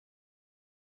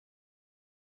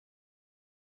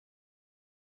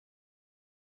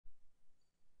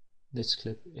This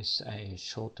clip is a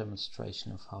short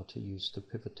demonstration of how to use the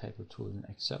pivot table tool in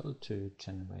Excel to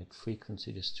generate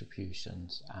frequency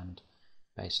distributions, and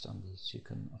based on these you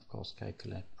can of course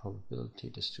calculate probability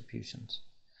distributions.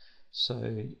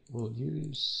 So we'll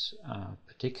use a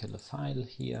particular file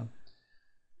here,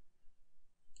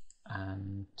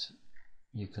 and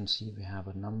you can see we have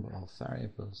a number of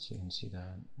variables. You can see the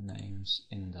names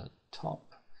in the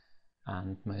top,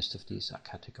 and most of these are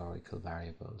categorical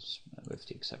variables with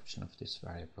the exception of this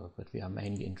variable, but we are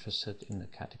mainly interested in the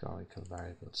categorical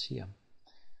variables here.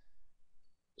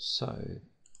 So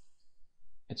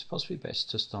it's possibly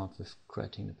best to start with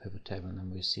creating the pivot table, and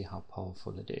then we see how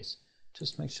powerful it is.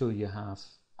 Just make sure you have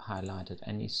highlighted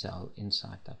any cell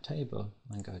inside that table,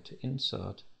 and go to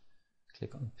Insert,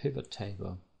 click on Pivot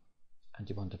Table, and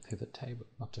you want a pivot table,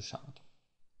 not a chart.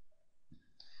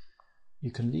 You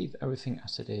can leave everything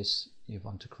as it is. You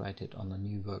want to create it on a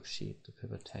new worksheet, the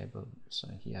pivot table. So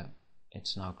here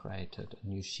it's now created a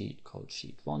new sheet called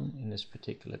Sheet 1 in this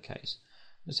particular case.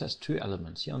 This has two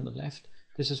elements. Here on the left,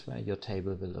 this is where your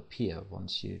table will appear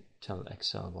once you tell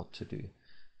Excel what to do.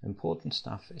 The important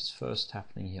stuff is first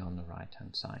happening here on the right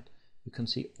hand side. You can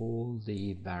see all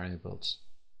the variables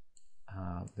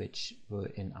which were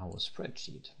in our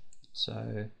spreadsheet.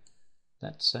 So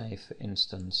let's say, for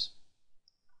instance,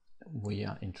 we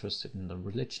are interested in the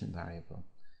religion variable.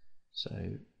 So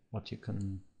what you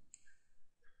can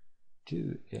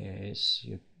do is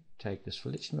you take this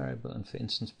religion variable and, for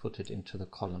instance, put it into the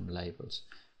column labels,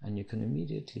 and you can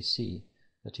immediately see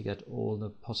that you get all the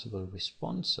possible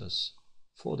responses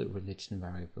for the religion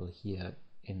variable here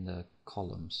in the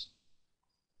columns.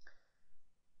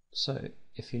 So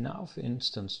if you now, for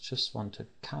instance, just want to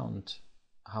count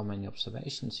how many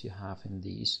observations you have in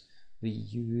these, we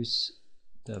use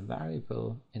the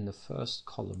variable in the first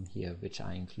column here, which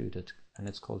I included, and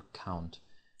it's called count.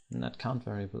 In that count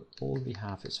variable, all we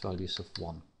have is values of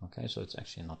 1. Okay, so it's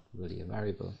actually not really a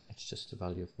variable, it's just a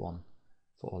value of 1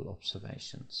 for all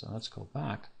observations. So let's go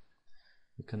back.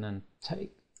 We can then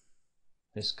take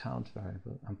this count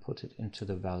variable and put it into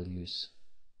the values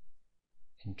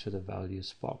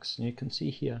box, and you can see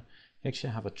here you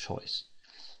actually have a choice.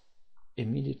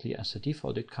 Immediately as a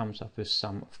default it comes up with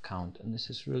sum of count, and this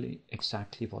is really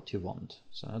exactly what you want.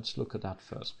 So let's look at that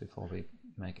first before we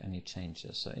make any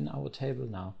changes. So in our table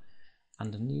now,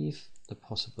 underneath the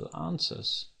possible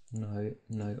answers, no,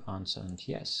 no answer, and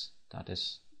yes, that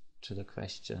is to the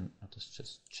question. Let us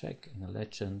just check in the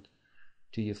legend,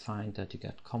 do you find that you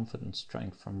get confidence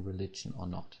strength from religion or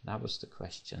not? That was the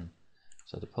question.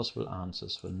 So the possible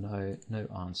answers were no, no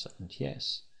answer, and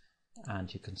yes.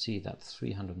 And you can see that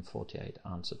 348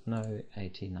 answered no,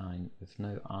 89 with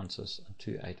no answers, and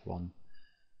 281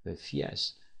 with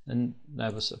yes. And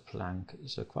there was a blank,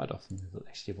 so quite often we will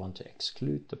actually want to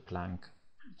exclude the blank.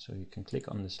 So you can click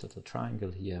on this little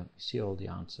triangle here, you see all the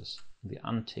answers, we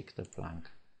untick the blank,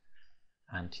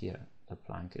 and here the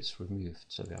blank is removed.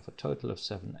 So we have a total of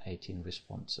 718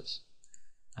 responses,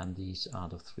 and these are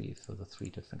the three for the three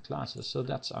different classes. So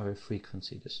that's our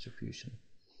frequency distribution.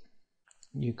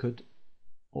 You could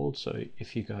also,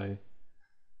 if you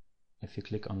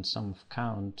click on sum of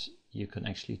count, you can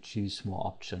actually choose more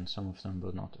options. Some of them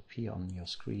will not appear on your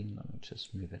screen. Let me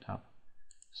just move it up.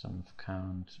 Sum of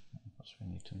count, of course we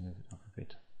need to move it up a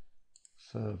bit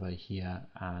further here,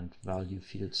 and value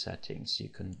field settings. You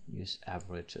can use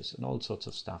averages and all sorts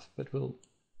of stuff, but we'll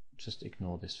just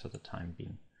ignore this for the time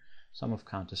being. Sum of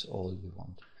count is all you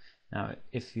want. Now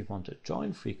if you want a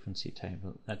join frequency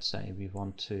table, let's say we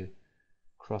want to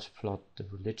cross-plot the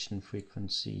religion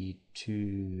frequency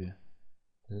to,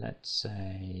 let's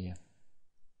say,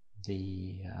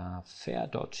 the fair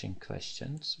dodging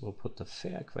questions. We'll put the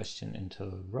fair question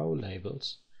into row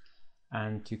labels,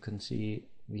 and you can see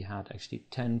we had actually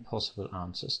 10 possible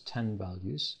answers, 10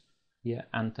 values here,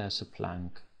 and there's a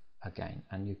blank again.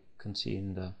 And you can see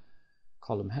in the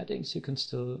column headings you can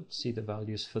still see the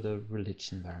values for the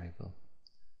religion variable.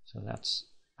 So let's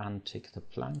untick the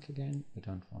blank again. We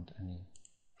don't want any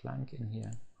blank in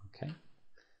here. Okay,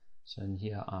 so in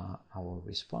here are our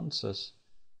responses,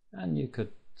 and you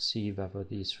could see whether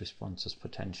these responses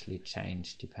potentially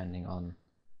change depending on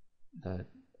the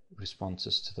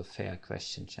responses to the fair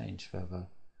question change, whether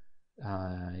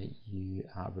you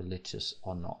are religious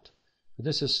or not. But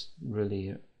this is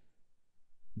really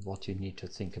what you need to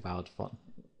think about,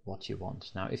 what you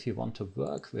want. Now if you want to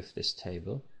work with this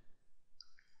table,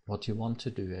 what you want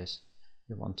to do is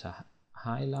you want to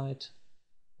highlight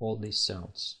all these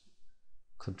cells,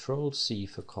 Control C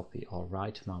for copy, or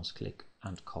right mouse click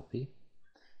and copy,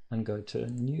 and go to a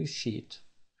new sheet,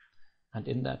 and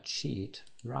in that sheet,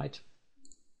 right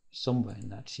somewhere in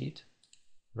that sheet,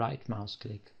 right mouse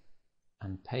click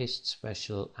and paste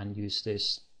special and use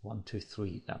this 1, 2,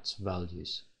 3, that's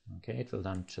values. Okay, it will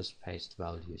then just paste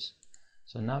values.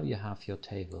 So now you have your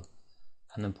table.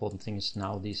 An important thing is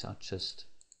now these are just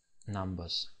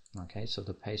numbers. Okay, so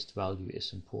the paste value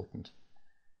is important,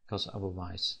 because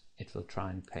otherwise it will try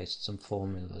and paste some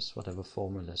formulas, whatever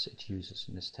formulas it uses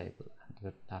in this table,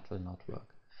 and that will not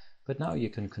work. But now you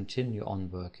can continue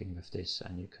on working with this,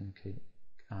 and you can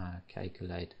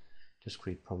calculate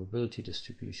discrete probability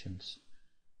distributions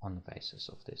on the basis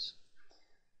of this.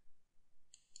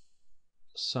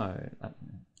 So let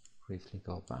me briefly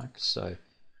go back. So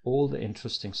all the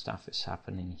interesting stuff is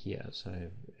happening here.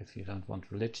 So if you don't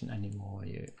want religion anymore,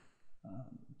 you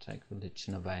take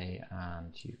religion away,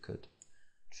 and you could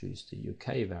choose the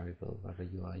UK variable, whether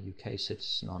you are a UK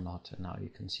citizen or not, and now you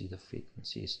can see the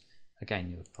frequencies.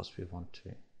 Again, you would possibly want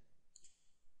to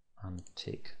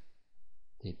untick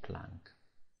the blank.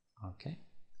 Okay,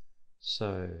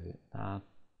 so that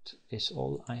is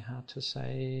all I had to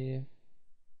say.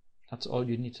 That's all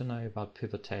you need to know about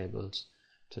pivot tables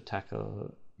to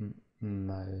tackle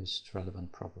most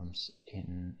relevant problems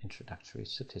in introductory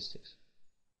statistics.